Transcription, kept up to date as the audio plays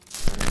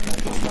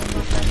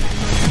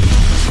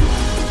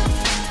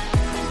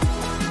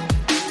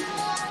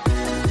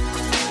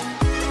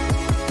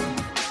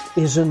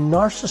Is a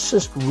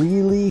narcissist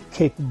really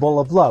capable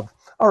of love?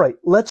 All right,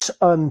 let's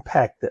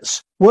unpack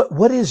this.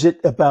 What is it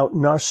about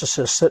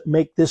narcissists that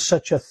make this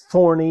such a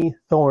thorny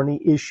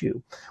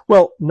issue?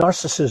 Well,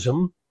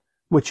 narcissism,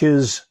 which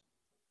is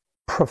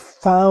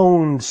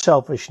profound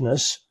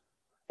selfishness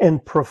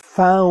and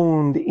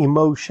profound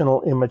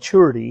emotional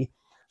immaturity.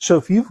 So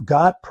if you've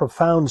got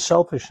profound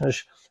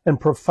selfishness and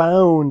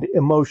profound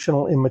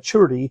emotional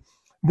immaturity,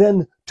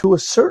 then to a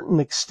certain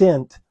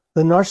extent,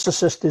 the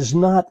narcissist is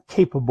not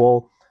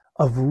capable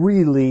of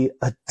really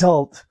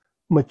adult,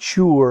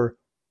 mature,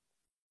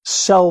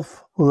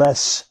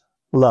 selfless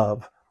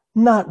love.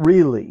 Not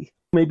really.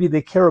 Maybe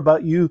they care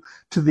about you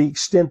to the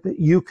extent that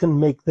you can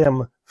make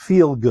them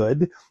feel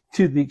good,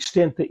 to the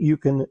extent that you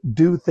can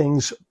do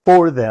things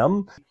for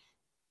them,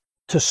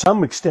 to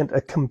some extent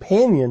a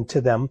companion to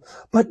them,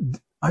 but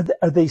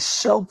are they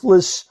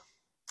selfless,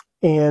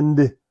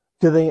 and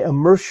do they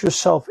immerse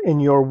yourself in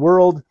your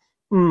world?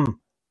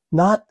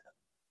 Not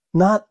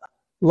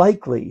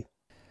likely.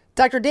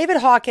 Dr. David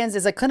Hawkins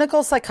is a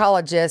clinical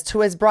psychologist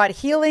who has brought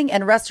healing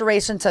and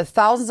restoration to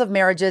thousands of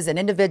marriages and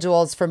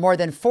individuals for more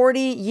than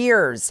 40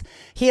 years.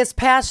 He is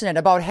passionate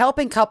about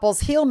helping couples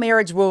heal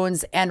marriage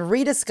wounds and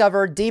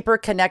rediscover deeper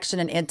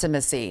connection and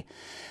intimacy.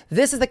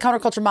 This is the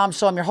Counterculture Mom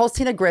Show. I'm your host,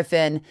 Tina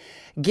Griffin.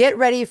 Get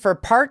ready for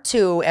part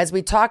 2 as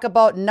we talk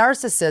about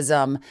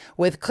narcissism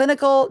with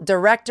Clinical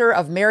Director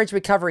of Marriage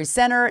Recovery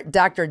Center,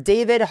 Dr.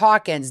 David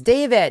Hawkins.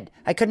 David,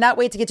 I could not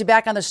wait to get you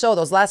back on the show.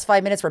 Those last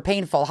 5 minutes were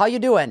painful. How you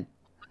doing?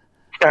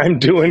 I'm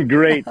doing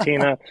great,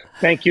 Tina.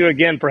 Thank you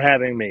again for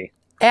having me.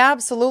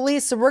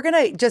 Absolutely. So we're going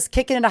to just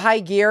kick it into high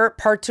gear,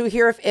 part 2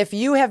 here. If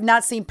you have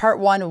not seen part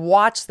 1,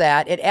 watch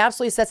that. It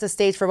absolutely sets the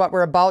stage for what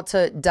we're about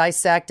to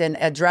dissect and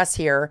address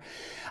here.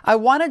 I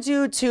wanted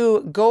you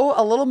to go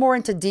a little more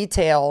into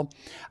detail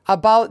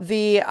about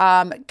the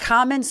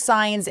common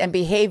signs and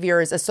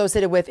behaviors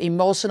associated with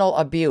emotional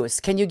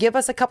abuse. Can you give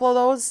us a couple of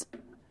those?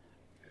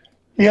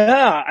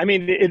 Yeah, I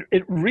mean,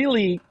 it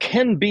really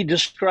can be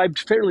described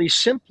fairly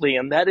simply,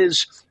 and that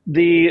is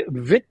the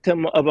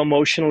victim of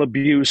emotional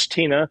abuse,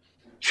 Tina,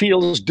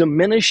 feels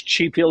diminished.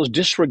 She feels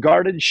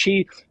disregarded.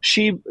 She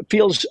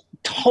feels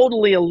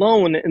totally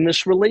alone in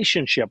this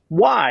relationship.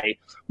 Why?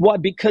 Why?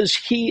 Because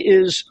he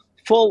is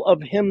full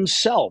of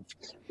himself.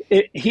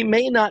 He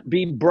may not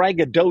be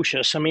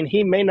braggadocious. I mean,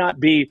 he may not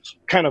be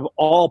kind of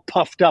all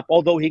puffed up,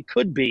 although he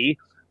could be.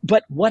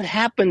 But what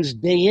happens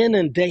day in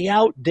and day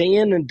out,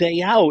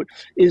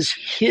 is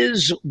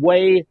his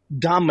way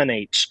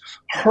dominates.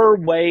 Her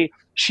way,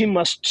 she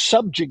must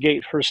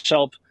subjugate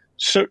herself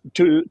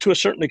to a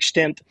certain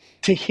extent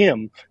to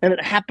him. And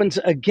it happens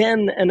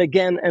again and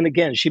again and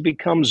again. She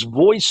becomes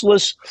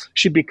voiceless.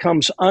 She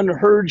becomes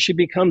unheard. She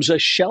becomes a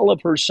shell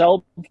of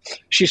herself.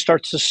 She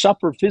starts to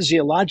suffer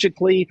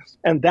physiologically.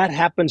 And that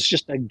happens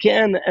just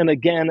again and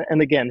again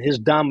and again. His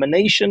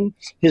domination,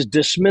 his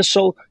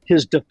dismissal,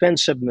 his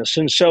defensiveness.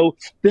 And so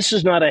this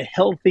is not a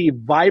healthy,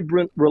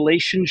 vibrant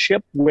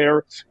relationship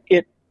where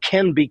it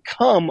can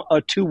become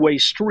a two-way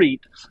street.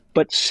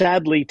 But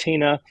sadly,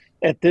 Tina,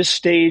 at this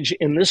stage,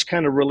 in this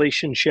kind of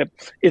relationship,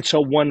 it's a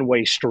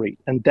one-way street.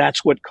 And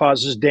that's what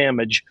causes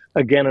damage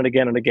again and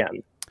again and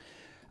again.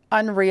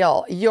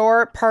 Unreal.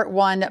 Your part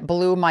 1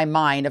 blew my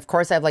mind. Of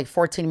course, I have like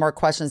 14 more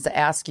questions to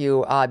ask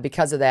you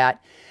because of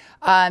that.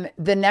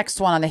 The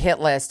next one on the hit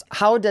list,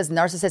 how does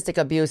narcissistic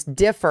abuse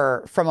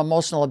differ from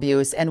emotional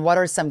abuse? And what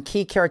are some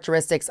key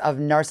characteristics of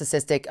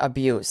narcissistic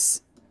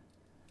abuse?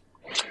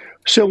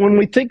 So when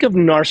we think of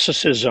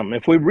narcissism,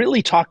 if we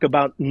really talk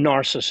about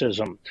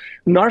narcissism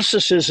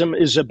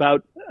is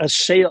about a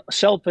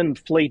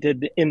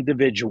self-inflated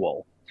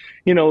individual.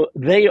 You know,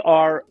 they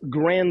are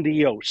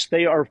grandiose.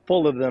 They are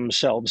full of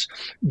themselves.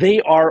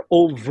 They are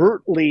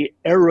overtly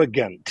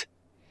arrogant.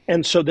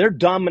 And so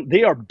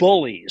they are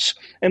bullies.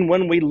 And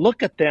when we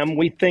look at them,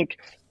 we think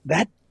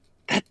that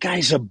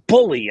guy's a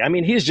bully. I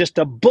mean, he's just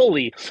a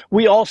bully.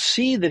 We all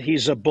see that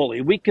he's a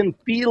bully. We can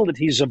feel that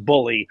he's a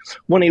bully.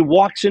 When he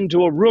walks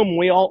into a room,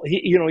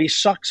 he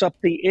sucks up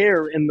the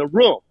air in the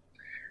room.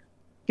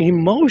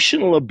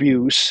 Emotional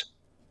abuse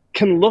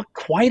can look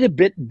quite a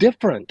bit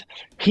different.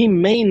 He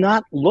may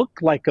not look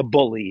like a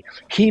bully.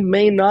 He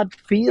may not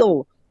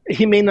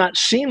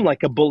seem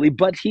like a bully,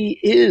 but he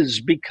is,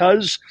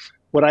 because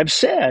what I've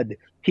said,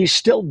 he's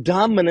still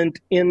dominant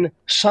in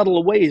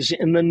subtle ways,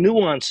 in the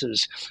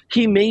nuances.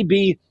 He may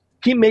be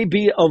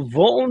a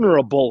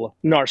vulnerable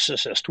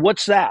narcissist.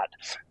 What's that?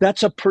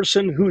 That's a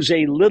person who's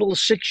a little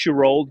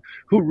 6-year-old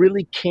who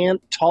really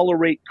can't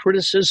tolerate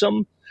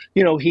criticism.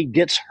 You know, he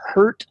gets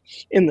hurt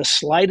in the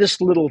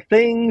slightest little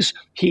things.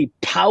 He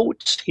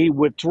pouts, he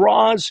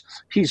withdraws,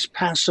 he's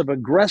passive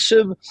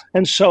aggressive.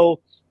 And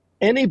so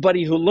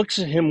anybody who looks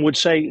at him would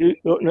say,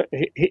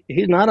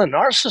 he's not a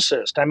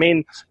narcissist. I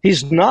mean,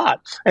 he's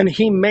not. And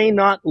he may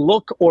not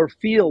look or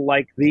feel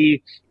like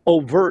the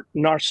overt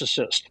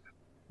narcissist.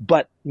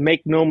 But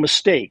make no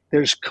mistake,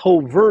 there's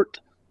covert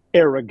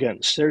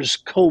arrogance. There's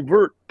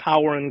covert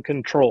power and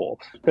control.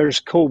 There's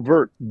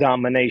covert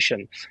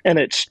domination. And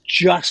it's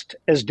just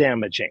as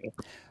damaging.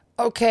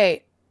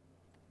 Okay.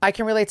 I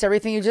can relate to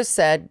everything you just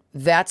said.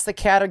 That's the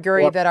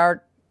category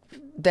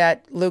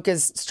that Luke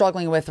is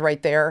struggling with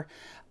right there.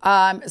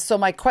 So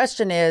my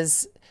question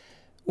is,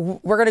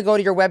 we're going to go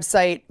to your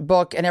website,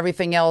 book, and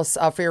everything else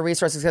for your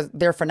resources because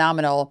they're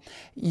phenomenal.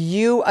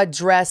 You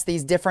address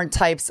these different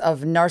types of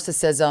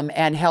narcissism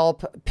and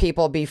help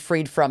people be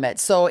freed from it.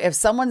 So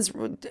if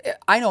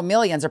I know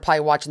millions are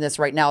probably watching this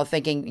right now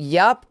thinking,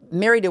 yup,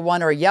 married to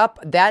one, or yup,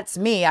 that's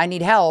me, I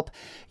need help.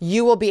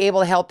 You will be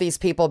able to help these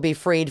people be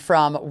freed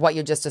from what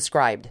you just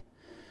described.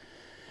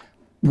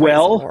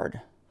 Well,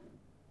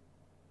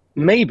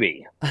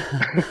 maybe.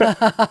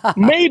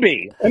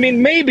 Maybe. I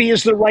mean, maybe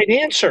is the right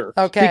answer.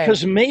 Okay.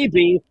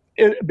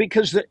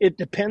 Because it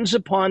depends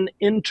upon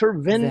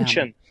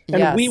intervention. And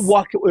Yes. we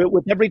walk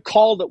with every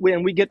call that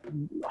we get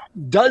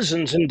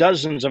dozens and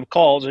dozens of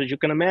calls, as you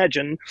can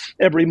imagine,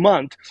 every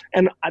month.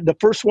 And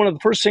one of the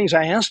first things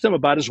I ask them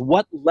about is,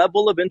 what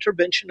level of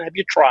intervention have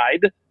you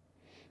tried?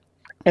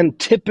 And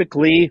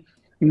typically,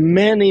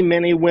 many,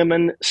 many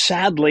women,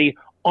 sadly,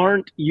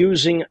 aren't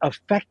using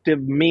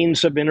effective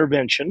means of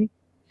intervention.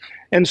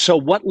 And so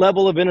what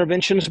level of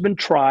intervention has been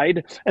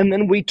tried? And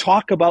then we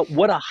talk about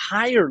what a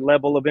higher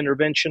level of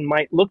intervention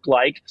might look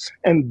like.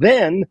 And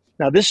then,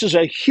 now this is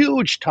a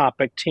huge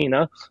topic,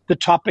 Tina. The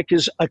topic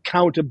is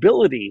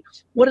accountability.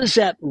 What does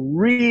that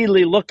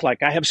really look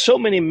like? I have so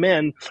many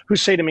men who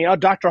say to me, "Oh,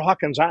 Dr.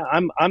 Hawkins,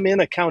 I'm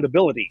in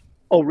accountability."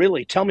 "Oh,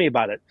 really? Tell me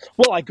about it."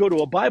 "Well, I go to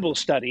a Bible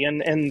study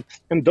and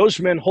those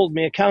men hold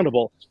me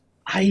accountable."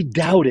 I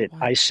doubt it,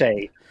 I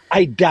say.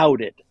 I doubt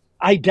it.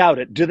 I doubt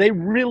it. Do they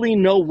really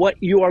know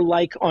what you are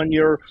like on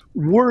your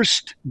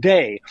worst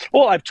day?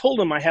 "Well, I've told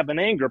them I have an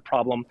anger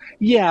problem."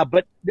 Yeah,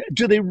 but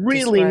do they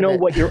really know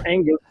what your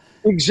anger...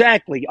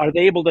 Exactly. Are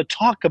they able to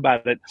talk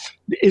about it?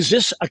 Is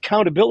this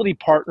accountability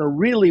partner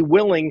really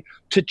willing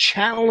to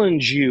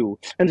challenge you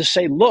and to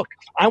say, "Look,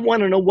 I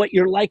want to know what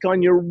you're like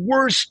on your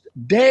worst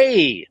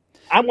day.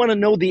 I want to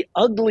know the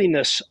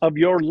ugliness of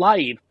your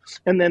life."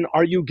 And then,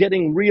 are you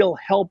getting real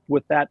help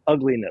with that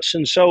ugliness?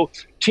 And so,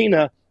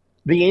 Tina,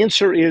 the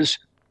answer is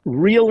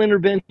real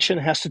intervention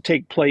has to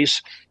take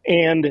place,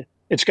 and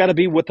it's got to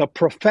be with a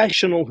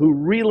professional who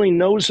really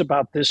knows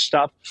about this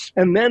stuff.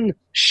 And then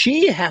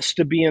she has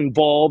to be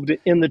involved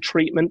in the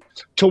treatment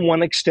to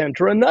one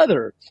extent or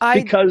another.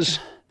 Otherwise,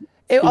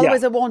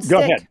 it won't stick.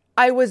 Go ahead.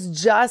 I was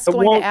just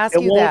going to ask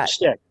you that.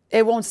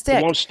 It won't stick.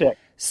 It won't stick.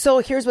 So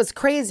here's what's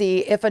crazy.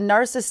 If a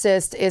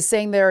narcissist is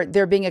saying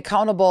they're being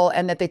accountable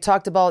and that they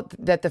talked about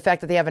that the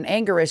fact that they have an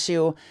anger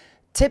issue,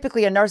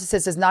 typically a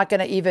narcissist is not going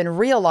to even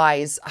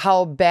realize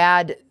how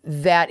bad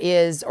that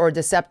is, or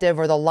deceptive,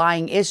 or the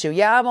lying issue.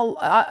 Yeah,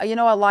 I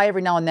lie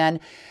every now and then,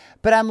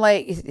 but I'm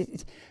like,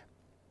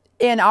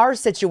 in our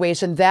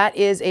situation, that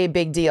is a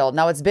big deal.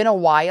 Now, it's been a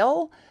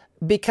while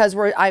because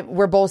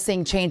we're both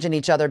seeing change in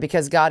each other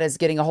because God is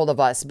getting a hold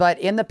of us. But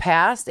in the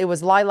past, it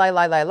was lie, lie,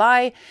 lie, lie,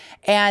 lie.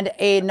 And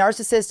a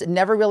narcissist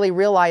never really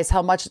realized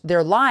how much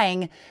they're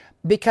lying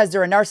because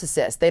they're a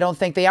narcissist. They don't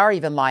think they are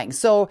even lying.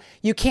 So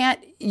you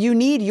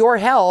need your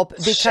help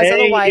because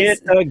otherwise...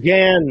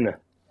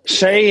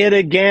 Say it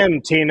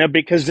again, Tina,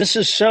 because this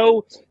is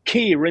so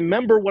key.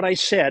 Remember what I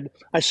said.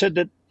 I said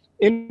that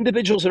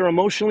individuals that are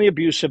emotionally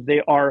abusive,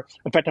 in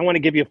fact, I want to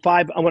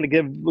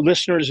give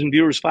listeners and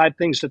viewers 5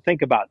 things to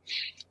think about.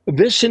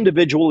 This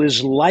individual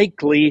is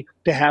likely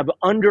to have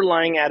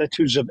underlying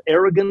attitudes of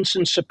arrogance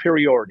and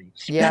superiority.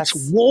 Yes.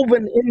 That's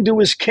woven into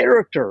his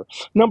character.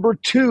 Number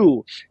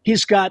 2,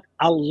 he's got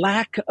a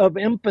lack of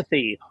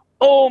empathy.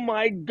 Oh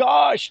my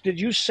gosh, did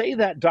you say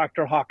that,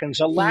 Dr. Hawkins?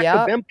 A lack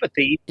of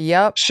empathy.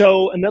 Yep.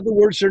 So, in other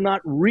words, they're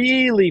not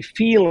really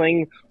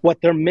feeling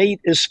what their mate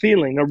is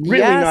feeling. They're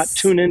really not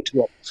tuned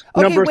into it.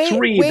 Okay, Number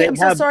 3,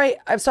 I'm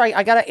sorry.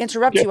 I got to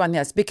interrupt you on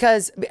this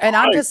because, and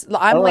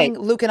I'm laying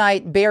Luke and I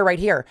bare right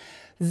here.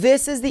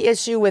 This is the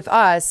issue with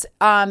us.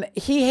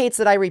 He hates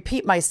that I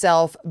repeat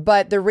myself,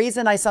 but the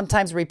reason I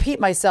sometimes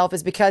repeat myself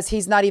is because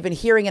he's not even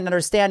hearing and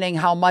understanding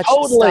how much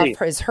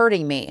stuff is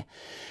hurting me.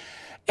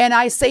 And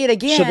I say it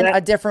again, a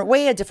different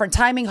way, a different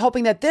timing,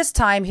 hoping that this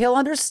time he'll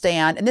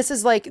understand. And this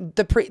is like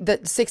the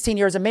 16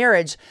 years of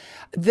marriage,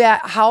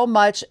 that how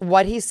much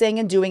what he's saying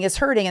and doing is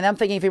hurting. And I'm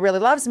thinking, if he really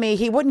loves me,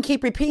 he wouldn't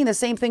keep repeating the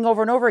same thing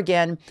over and over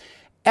again.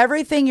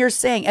 Everything you're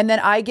saying. And then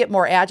I get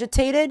more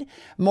agitated,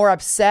 more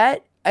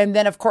upset. And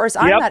then, of course,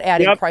 I'm not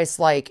adding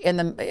Christ-like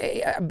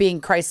being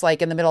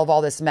Christ-like in the middle of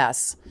all this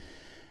mess.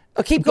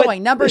 Oh, keep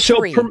going. Number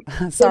 3.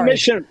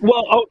 Permission.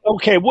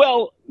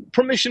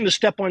 Permission to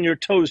step on your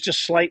toes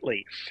just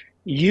slightly.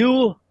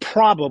 You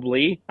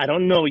probably, I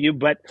don't know you,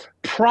 but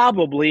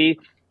probably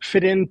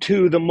fit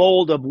into the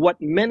mold of what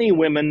many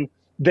women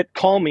that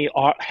call me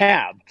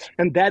have,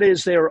 and that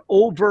is they're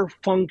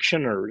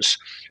over-functioners.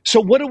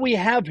 So what do we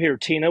have here,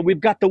 Tina?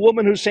 We've got the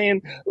woman who's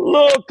saying,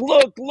 look,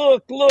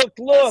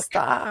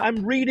 Stop.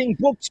 I'm reading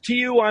books to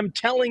you, I'm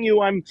telling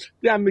you, I'm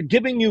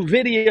giving you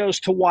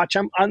videos to watch,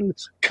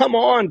 come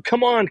on.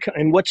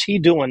 And what's he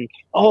doing?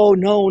 Oh,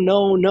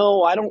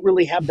 no, I don't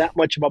really have that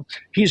much of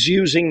he's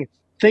using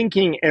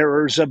thinking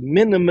errors of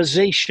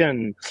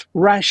minimization,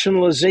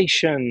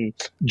 rationalization,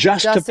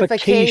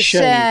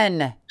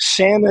 justification,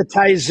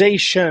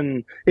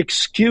 sanitization,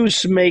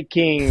 excuse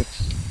making.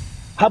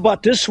 How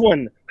about this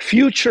one?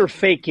 Future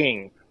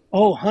faking.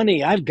 Oh,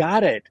 honey, I've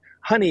got it.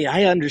 Honey,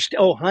 I understand.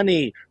 Oh,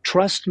 honey,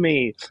 trust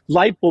me.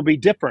 Life will be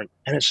different.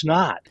 And it's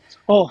not.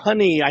 Oh,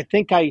 honey, I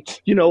think I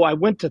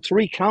went to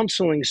 3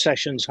 counseling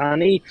sessions,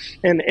 honey,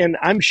 and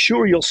I'm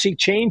sure you'll see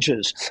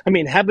changes. I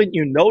mean, haven't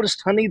you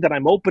noticed, honey, that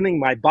I'm opening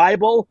my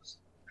Bible?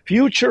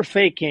 Future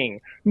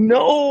faking.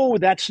 No,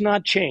 that's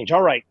not change.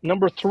 All right,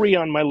 number 3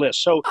 on my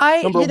list. So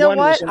number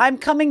one is I'm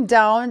coming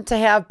down to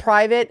have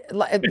private,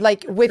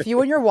 like with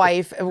you and your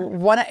wife,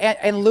 one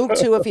and Luke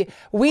too.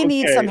 We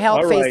need some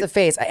help face to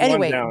face.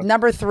 Anyway,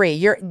 number 3.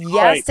 You're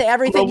yes to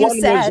everything you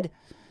said.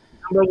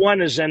 Number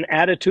 1 is an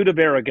attitude of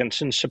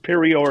arrogance and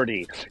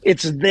superiority.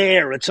 It's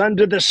there. It's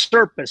under the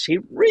surface. He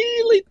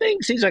really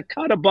thinks he's a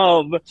cut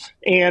above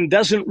and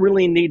doesn't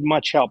really need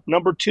much help.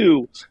 Number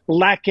 2,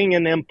 lacking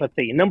in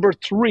empathy. Number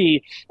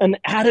 3, an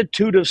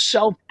attitude of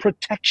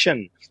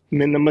self-protection,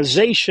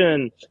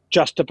 minimization,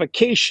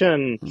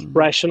 justification,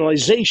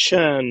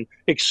 rationalization,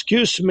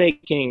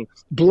 excuse-making,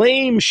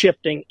 blame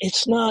shifting.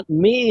 It's not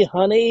me,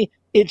 honey.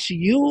 It's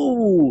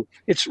you.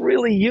 It's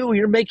really you.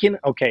 You're making,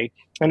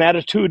 an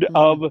attitude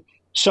of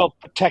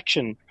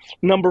self-protection.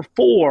 Number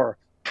 4,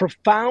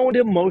 profound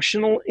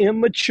emotional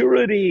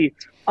immaturity.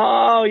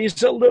 Oh,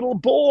 he's a little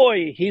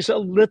boy. He's a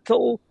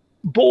little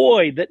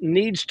boy that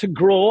needs to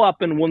grow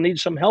up and will need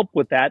some help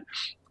with that.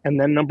 And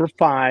then number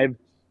 5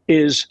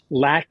 is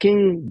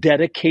lacking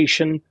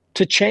dedication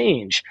to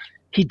change.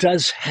 He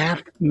does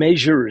half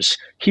measures.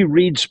 He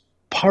reads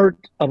part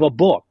of a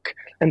book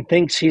and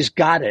thinks he's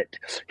got it.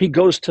 He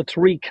goes to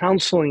 3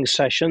 counseling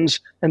sessions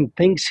and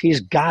thinks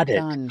he's got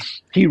it.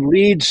 He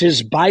reads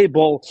his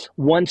Bible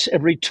once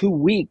every 2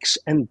 weeks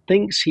and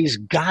thinks he's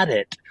got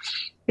it.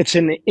 It's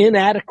an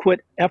inadequate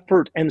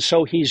effort, and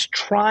so he's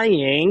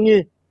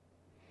trying,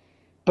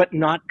 but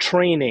not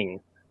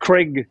training.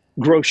 Pastor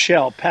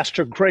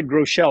Craig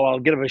Groeschel, I'll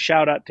give a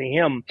shout out to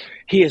him.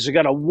 He has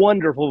got a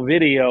wonderful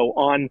video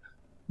on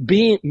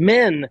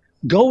men.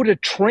 Go to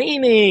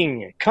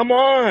training. Come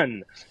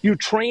on. You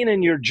train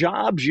in your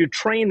jobs, you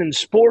train in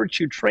sports,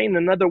 you train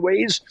in other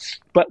ways.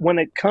 But when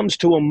it comes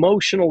to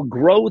emotional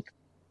growth,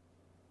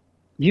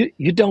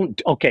 you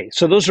don't. Okay,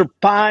 so those are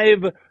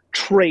 5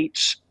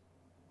 traits.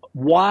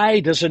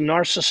 Why does a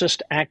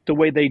narcissist act the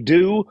way they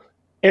do?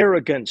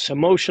 Arrogance,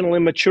 emotional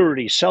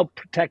immaturity,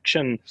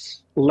 self-protection,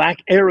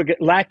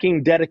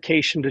 lacking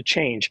dedication to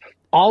change.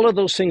 All of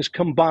those things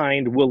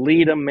combined will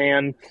lead a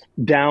man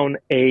down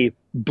a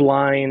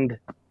blind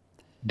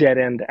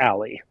dead-end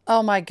alley.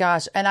 Oh my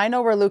gosh. And I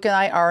know where Luke and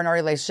I are in our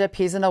relationship.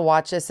 He's going to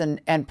watch this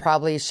and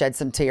probably shed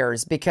some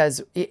tears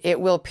because it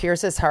will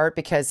pierce his heart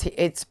because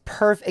it's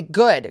perfect,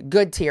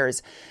 good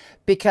tears.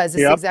 Because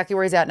it's exactly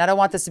where he's at. And I don't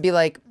want this to be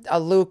like a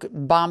Luke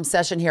bomb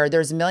session here.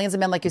 There's millions of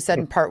men, like you said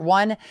in part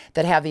 1,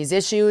 that have these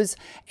issues.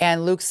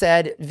 And Luke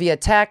said via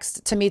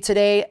text to me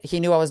today, he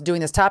knew I was doing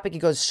this topic. He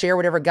goes, share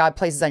whatever God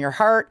places on your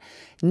heart,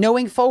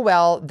 knowing full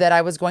well that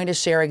I was going to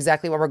share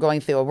exactly what we're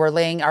going through. We're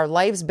laying our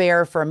lives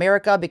bare for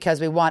America because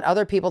we want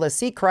other people to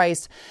see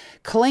Christ,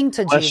 cling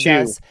to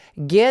Jesus,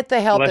 get the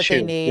help that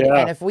they need. Yeah.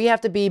 And if we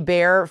have to be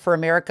bare for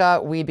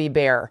America, we be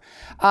bare.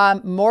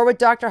 More with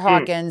Dr.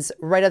 Hawkins,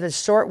 right at a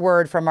short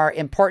word from our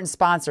important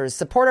sponsors.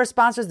 Support our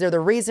sponsors. They're the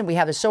reason we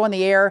have the show on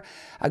the air.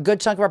 A good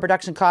chunk of our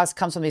production costs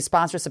comes from these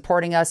sponsors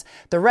supporting us.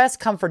 The rest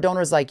come for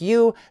donors like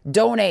you.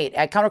 Donate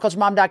at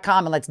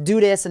counterculturemom.com and let's do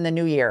this in the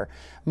new year.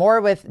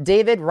 More with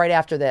David right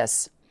after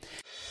this.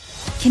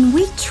 Can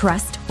we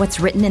trust what's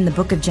written in the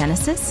book of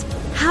Genesis?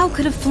 How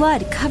could a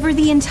flood cover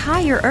the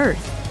entire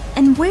earth?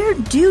 And where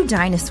do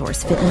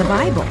dinosaurs fit in the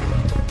Bible?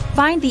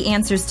 Find the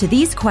answers to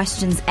these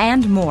questions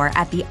and more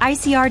at the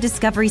ICR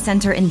Discovery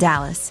Center in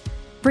Dallas.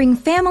 Bring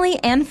family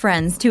and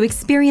friends to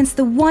experience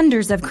the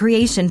wonders of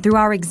creation through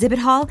our exhibit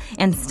hall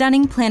and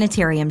stunning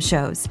planetarium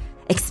shows.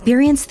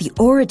 Experience the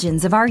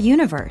origins of our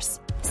universe.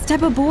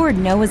 Step aboard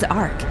Noah's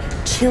Ark,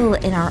 chill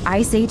in our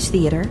Ice Age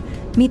theater,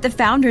 meet the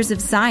founders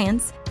of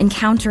science,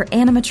 encounter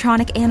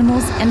animatronic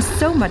animals, and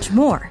so much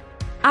more.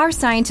 Our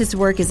scientists'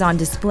 work is on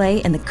display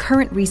in the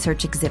current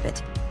research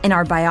exhibit, and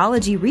our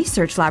biology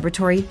research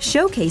laboratory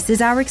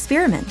showcases our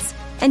experiments.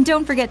 And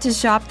don't forget to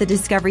shop the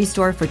Discovery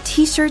Store for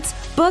t-shirts,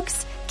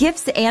 books,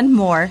 gifts, and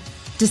more.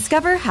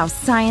 Discover how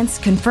science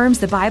confirms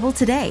the Bible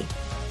today.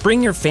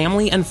 Bring your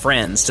family and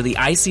friends to the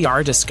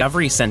ICR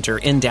Discovery Center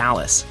in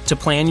Dallas. To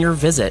plan your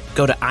visit,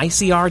 go to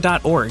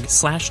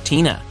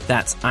icr.org/Tina.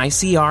 That's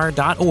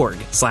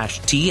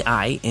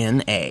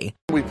icr.org/TINA.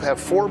 We have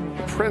 4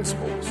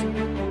 principles.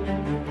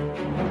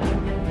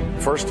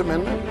 First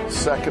Amendment,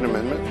 Second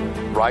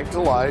Amendment, right to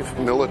life,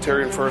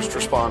 military and first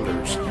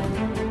responders.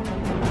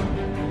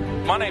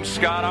 My name's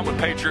Scott. I'm with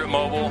Patriot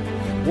Mobile.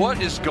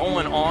 What is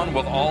going on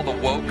with all the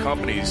woke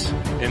companies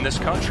in this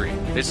country?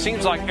 It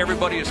seems like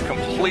everybody has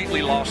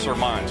completely lost their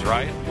minds,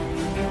 right?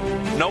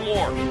 No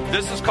more.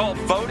 This is called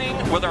voting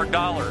with our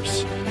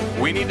dollars.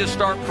 We need to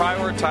start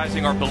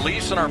prioritizing our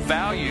beliefs and our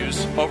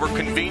values over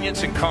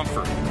convenience and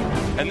comfort.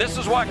 And this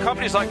is why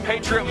companies like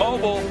Patriot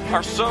Mobile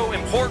are so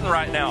important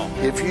right now.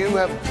 If you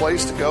have a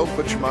place to go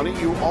put your money,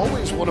 you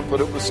always want to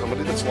put it with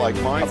somebody that's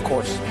like-minded. Of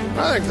course.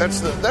 I think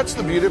that's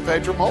the beauty of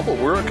Patriot Mobile.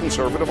 We're a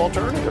conservative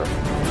alternative.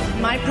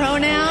 My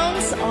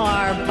pronouns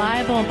are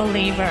Bible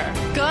believer,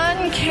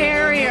 gun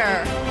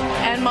carrier,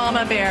 and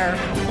mama bear.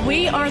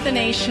 We are the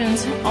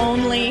nation's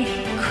only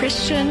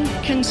Christian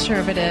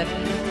conservative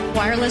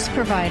wireless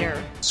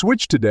provider.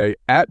 Switch today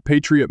at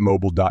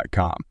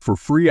patriotmobile.com. For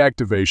free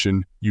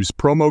activation, use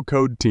promo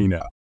code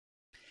TINA.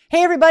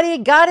 Hey everybody,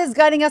 God is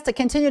guiding us to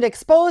continue to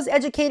expose,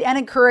 educate, and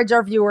encourage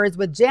our viewers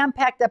with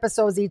jam-packed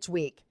episodes each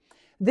week.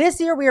 This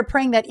year, we are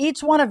praying that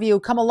each one of you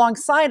come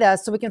alongside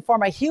us so we can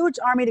form a huge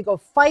army to go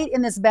fight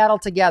in this battle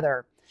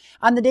together.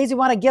 On the days we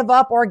want to give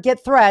up or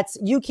get threats,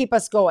 you keep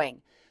us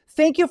going.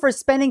 Thank you for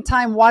spending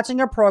time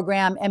watching our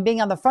program and being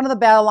on the front of the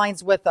battle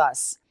lines with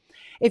us.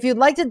 If you'd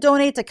like to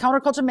donate to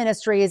Counterculture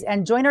Ministries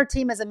and join our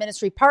team as a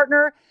ministry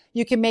partner,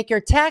 you can make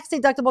your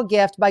tax-deductible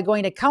gift by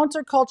going to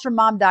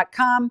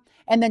counterculturemom.com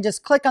and then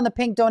just click on the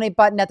pink donate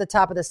button at the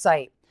top of the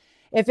site.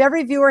 If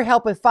every viewer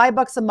helped with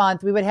 $5 a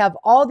month, we would have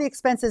all the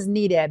expenses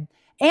needed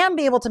and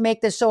be able to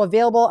make this show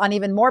available on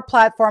even more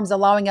platforms,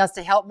 allowing us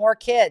to help more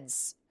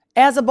kids.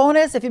 As a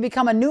bonus, if you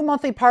become a new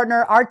monthly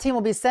partner, our team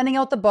will be sending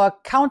out the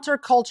book,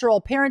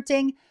 Countercultural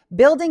Parenting,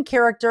 Building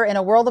Character in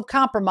a World of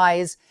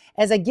Compromise,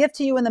 as a gift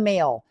to you in the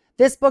mail.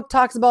 This book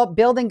talks about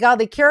building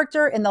godly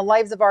character in the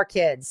lives of our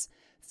kids.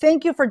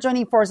 Thank you for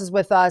joining forces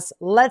with us.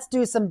 Let's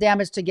do some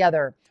damage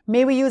together.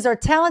 May we use our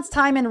talents,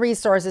 time, and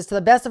resources to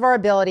the best of our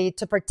ability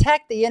to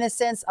protect the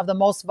innocence of the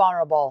most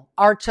vulnerable,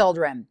 our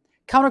children.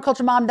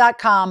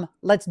 Counterculturemom.com.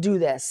 Let's do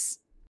this.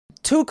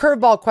 2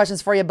 curveball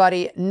questions for you,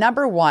 buddy.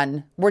 Number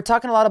 1, we're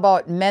talking a lot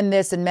about men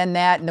this and men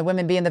that and the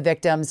women being the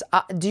victims.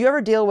 Do you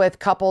ever deal with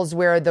couples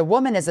where the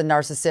woman is a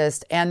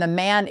narcissist and the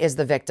man is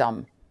the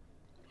victim?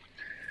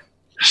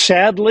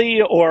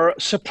 Sadly, or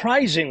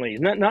surprisingly,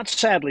 not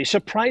sadly,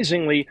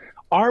 surprisingly,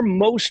 our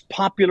most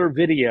popular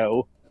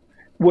video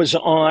was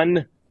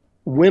on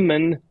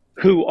women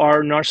who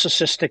are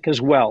narcissistic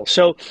as well.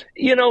 So,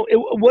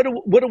 what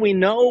do we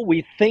know?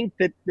 We think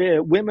that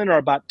women are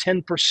about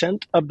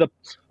 10% of the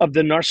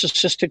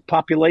narcissistic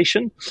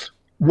population.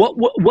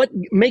 What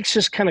makes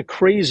this kind of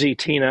crazy,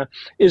 Tina,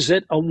 is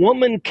that a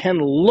woman can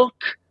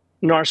look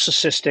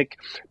narcissistic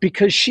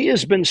because she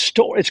has been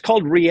it's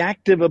called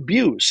reactive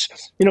abuse.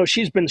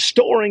 She's been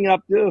storing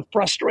up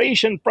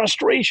frustration,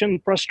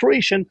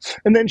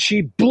 and then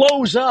she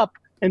blows up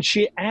and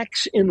she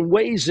acts in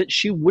ways that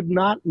she would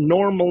not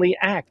normally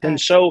act. And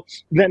so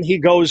then he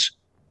goes,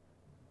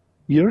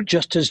 "You're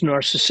just as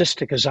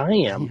narcissistic as I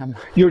am.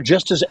 You're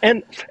just as,"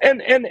 and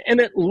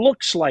it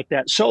looks like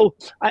that. So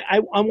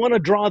I want to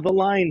draw the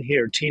line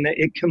here, Tina.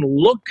 It can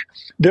look,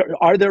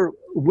 are there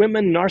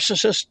women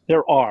narcissists?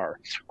 There are.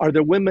 Are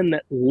there women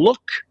that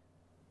look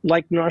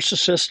like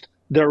narcissists?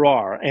 There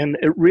are. And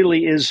it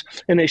really is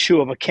an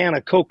issue of a can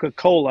of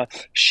Coca-Cola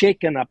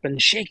shaken up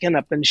and shaken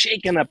up and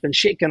shaken up and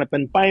shaken up.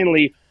 And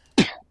finally,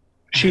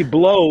 she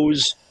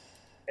blows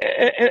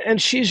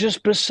and she's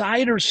just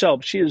beside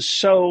herself. She is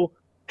so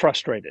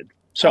frustrated.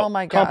 So, oh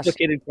my gosh.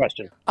 Complicated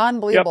question.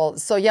 Unbelievable. Yep.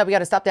 So yeah, we got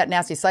to stop that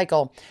nasty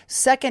cycle.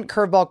 Second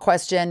curveball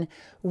question.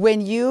 When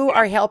you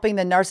are helping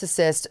the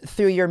narcissist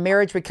through your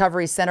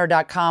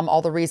marriagerecoverycenter.com,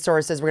 all the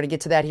resources, we're going to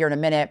get to that here in a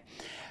minute.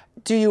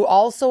 Do you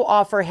also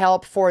offer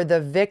help for the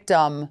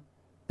victim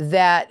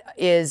that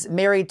is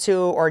married to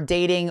or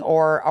dating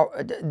or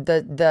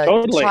the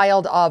Totally.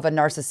 child of a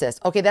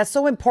narcissist? Okay, that's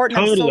so important.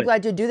 I'm so Totally.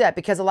 glad you do that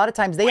because a lot of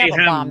times they have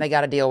a bomb they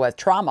got to deal with,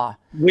 trauma.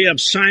 We have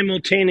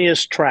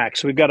simultaneous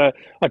tracks. We've got a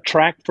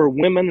track for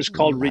women. It's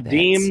called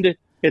Redeemed.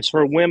 It's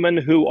for women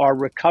who are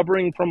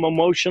recovering from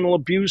emotional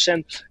abuse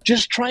and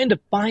just trying to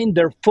find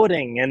their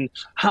footing. And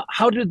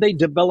how do they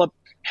develop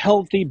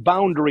healthy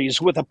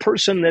boundaries with a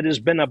person that has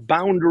been a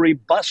boundary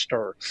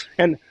buster?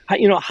 And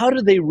how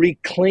do they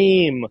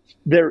reclaim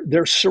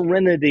their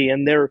serenity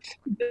and their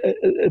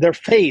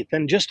faith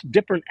and just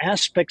different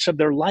aspects of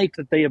their life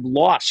that they have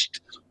lost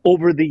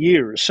over the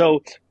years?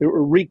 So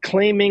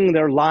reclaiming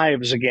their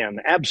lives again,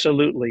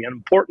 absolutely an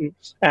important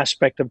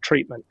aspect of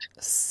treatment.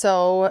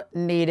 So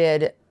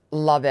needed.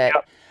 Love it.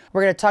 Yep.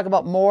 We're going to talk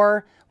about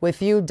more with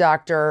you,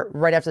 Doctor,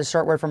 right after the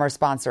short word from our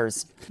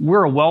sponsors.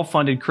 We're a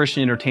well-funded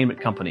Christian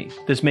entertainment company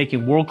that's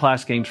making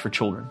world-class games for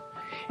children.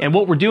 And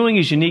what we're doing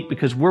is unique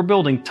because we're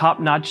building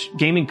top-notch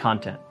gaming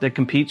content that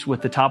competes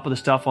with the top of the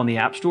stuff on the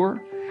App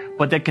Store,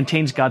 but that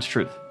contains God's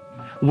truth.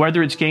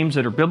 Whether it's games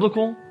that are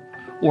biblical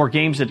or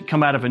games that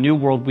come out of a new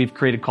world we've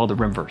created called the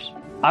Rimverse.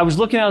 I was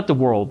looking out at the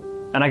world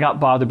and I got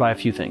bothered by a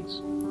few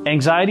things.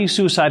 Anxiety,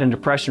 suicide, and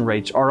depression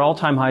rates are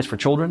all-time highs for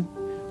children,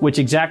 which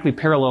exactly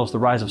parallels the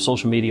rise of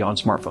social media on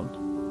smartphones.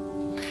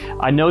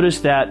 I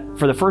noticed that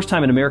for the first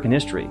time in American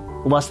history,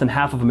 less than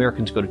half of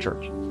Americans go to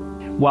church.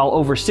 While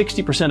over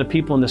 60% of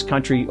people in this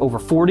country over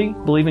 40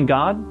 believe in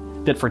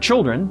God, that for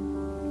children,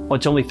 well,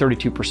 it's only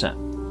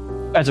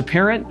 32%. As a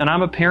parent, and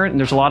I'm a parent, and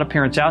there's a lot of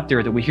parents out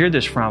there that we hear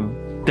this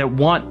from, that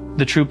want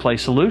the True Play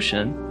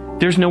solution,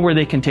 there's nowhere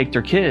they can take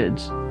their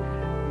kids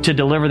to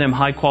deliver them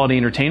high quality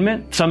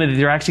entertainment, something that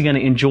they're actually going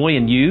to enjoy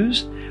and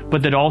use,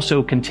 but that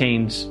also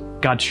contains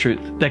God's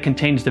truth, that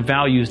contains the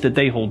values that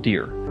they hold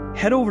dear.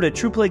 Head over to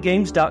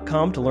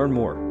trueplaygames.com to learn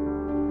more.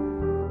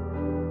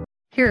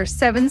 Here are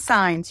 7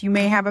 signs you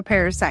may have a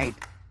parasite.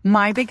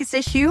 My biggest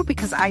issue,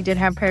 because I did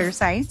have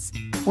parasites,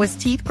 was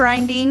teeth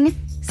grinding,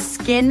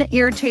 skin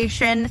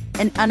irritation,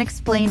 and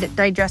unexplained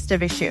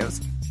digestive issues.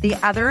 The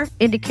other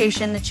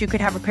indication that you could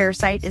have a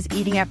parasite is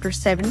eating after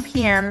 7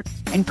 p.m.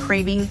 and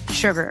craving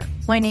sugar.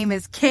 My name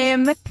is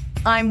Kim.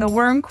 I'm the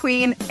worm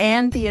queen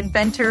and the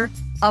inventor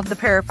of the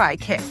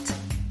Parafy Kit.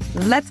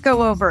 Let's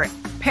go over it.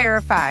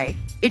 Parafy,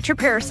 it's your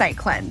parasite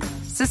cleanse.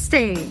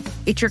 Sustain,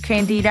 it's your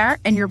candida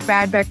and your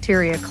bad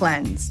bacteria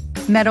cleanse.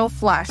 Metal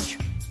Flush,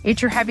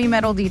 it's your heavy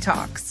metal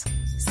detox.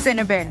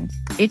 Cinnabon,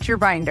 it's your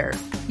binder.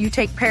 You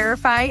take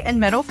Parafy and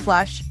Metal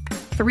Flush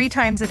 3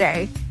 times a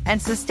day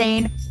and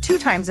Sustain 2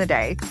 times a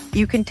day.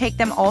 You can take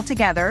them all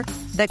together.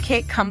 The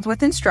kit comes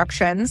with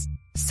instructions.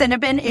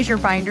 Cinnabon is your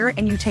binder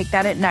and you take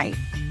that at night.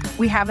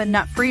 We have a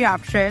nut-free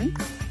option.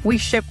 We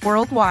ship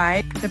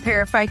worldwide. The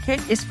Parafy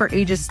Kit is for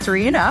ages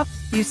 3 and up.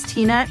 Use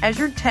Tina as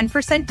your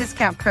 10%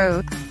 discount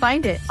code.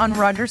 Find it on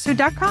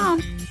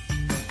rogersfood.com.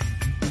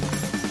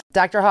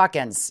 Dr.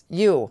 Hawkins,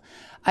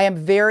 I am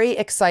very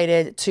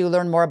excited to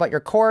learn more about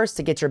your course,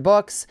 to get your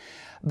books.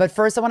 But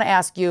first, I want to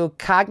ask you,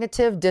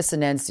 cognitive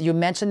dissonance, you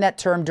mentioned that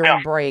term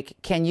during break.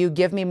 Can you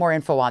give me more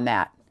info on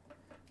that?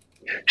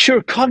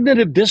 Sure.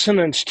 Cognitive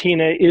dissonance,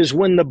 Tina, is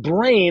when the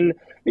brain,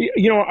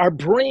 our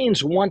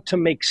brains want to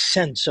make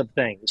sense of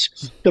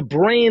things. The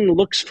brain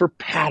looks for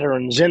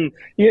patterns, and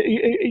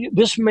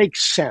this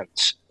makes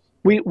sense.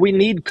 We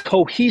need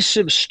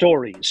cohesive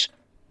stories.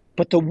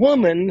 But the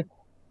woman,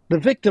 the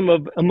victim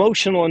of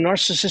emotional and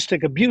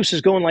narcissistic abuse,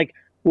 is going like,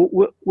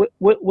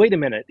 wait a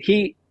minute.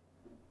 He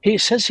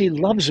says he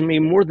loves me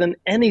more than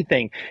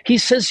anything. He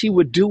says he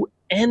would do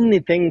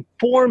anything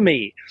for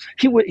me.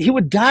 He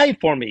would die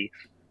for me.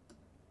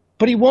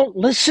 But he won't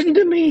listen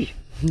to me.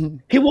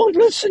 He won't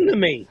listen to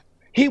me.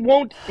 He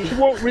won't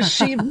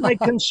receive my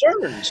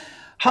concerns.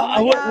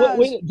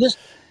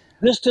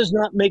 This does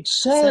not make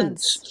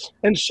sense.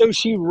 And so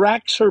she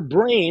racks her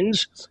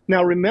brains.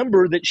 Now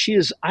remember that she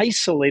is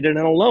isolated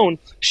and alone.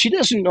 She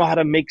doesn't know how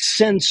to make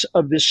sense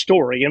of this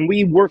story. And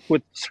we work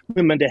with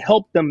women to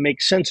help them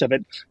make sense of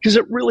it because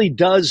it really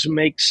does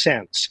make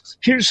sense.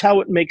 Here's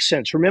how it makes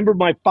sense. Remember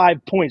my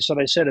 5 points that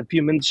I said a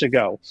few minutes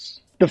ago.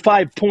 The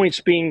 5 points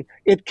being,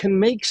 it can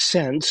make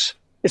sense.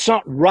 It's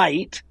not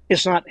right.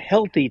 It's not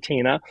healthy,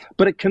 Tina,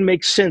 but it can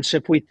make sense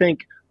if we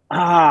think,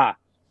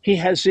 he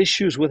has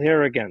issues with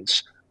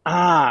arrogance.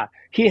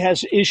 He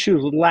has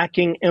issues with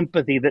lacking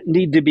empathy that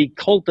need to be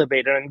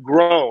cultivated and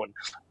grown.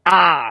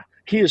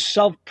 He is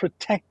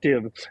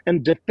self-protective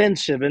and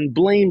defensive and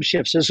blame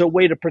shifts as a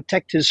way to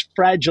protect his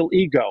fragile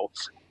ego.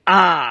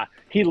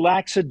 He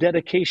lacks a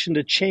dedication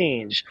to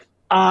change.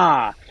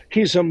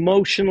 He's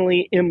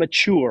emotionally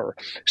immature.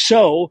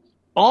 So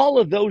all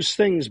of those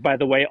things, by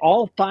the way,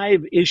 all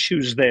 5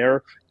 issues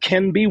there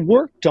can be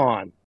worked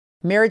on.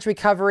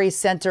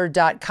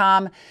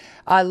 MarriageRecoveryCenter.com.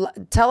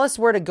 Tell us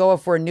where to go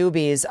if we're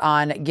newbies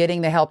on getting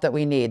the help that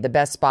we need, the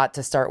best spot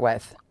to start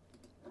with.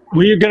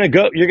 Well, you're going to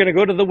go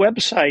to the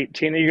website,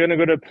 Tina. You're going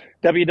to go to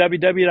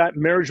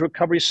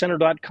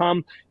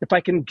www.marriagerecoverycenter.com. If I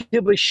can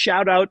give a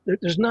shout out,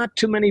 there's not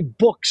too many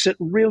books that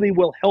really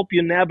will help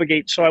you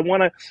navigate. So I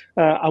want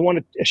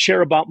to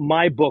share about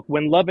my book,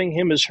 When Loving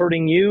Him is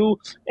Hurting You.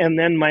 And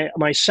then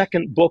my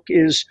second book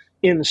is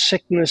In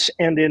Sickness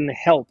and in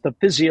Health, the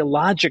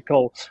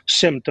physiological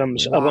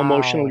symptoms of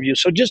emotional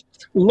abuse. So just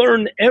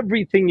learn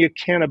everything you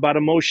can about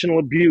emotional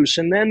abuse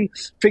and then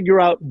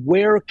figure out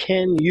where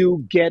can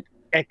you get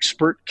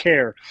expert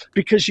care,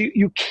 because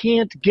you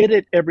can't get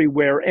it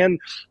everywhere. And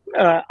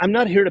I'm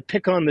not here to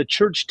pick on the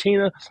church,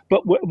 Tina,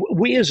 but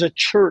we as a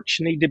church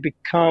need to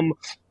become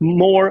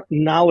more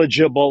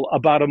knowledgeable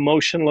about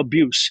emotional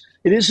abuse.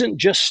 It isn't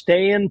just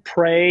stay and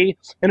pray,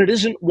 and it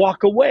isn't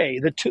walk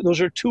away. Those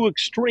are two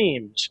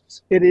extremes.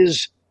 It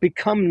is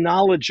become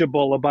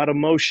knowledgeable about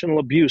emotional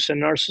abuse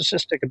and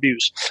narcissistic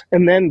abuse,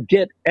 and then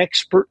get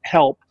expert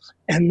help,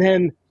 and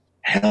then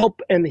help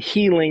and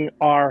healing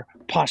are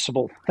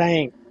possible.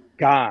 Thank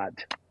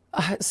God.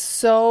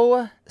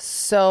 So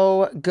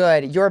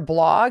good. Your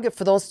blog,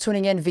 for those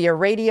tuning in via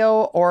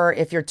radio, or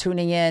if you're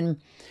tuning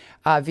in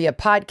via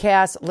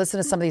podcast, listen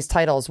to some of these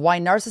titles. Why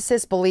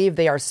Narcissists Believe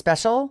They Are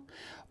Special.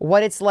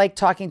 What It's Like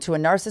Talking to a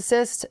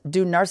Narcissist.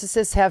 Do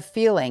Narcissists Have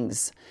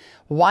Feelings?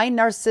 Why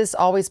Narcissists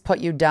Always Put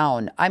You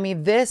Down. I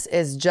mean, this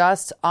is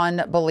just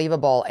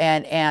unbelievable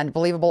and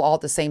believable all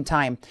at the same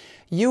time.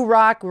 You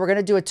rock. We're going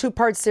to do a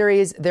 2-part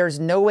series. There's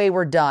no way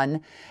we're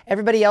done.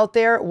 Everybody out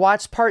there,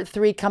 watch part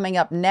 3 coming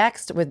up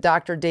next with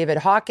Dr. David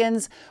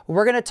Hawkins.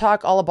 We're going to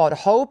talk all about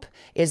hope.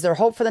 Is there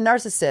hope for the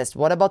narcissist?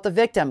 What about the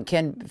victim?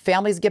 Can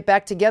families get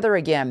back together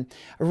again?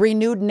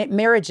 Renewed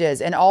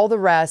marriages and all the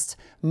rest.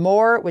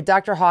 More with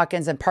Dr.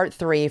 Hawkins in part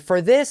 3. For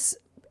this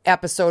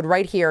episode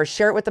right here.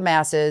 Share it with the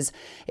masses.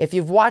 If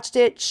you've watched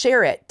it,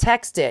 share it,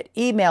 text it,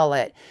 email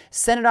it,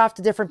 send it off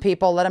to different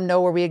people. Let them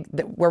know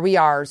where we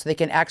are so they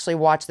can actually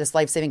watch this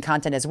life-saving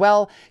content as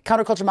well.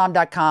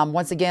 Counterculturemom.com.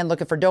 Once again,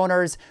 looking for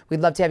donors.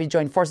 We'd love to have you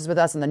join forces with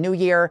us in the new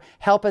year.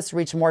 Help us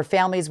reach more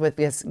families with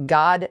this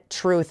God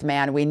truth,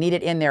 man. We need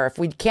it in there. If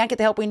we can't get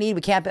the help we need,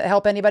 we can't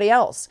help anybody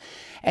else.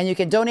 And you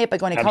can donate by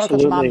going to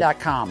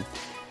counterculturemom.com.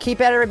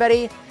 Keep at it,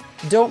 everybody.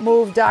 Don't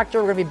move, doctor.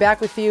 We're going to be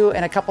back with you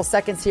in a couple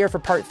seconds here for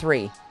part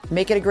 3.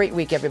 Make it a great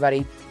week,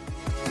 everybody.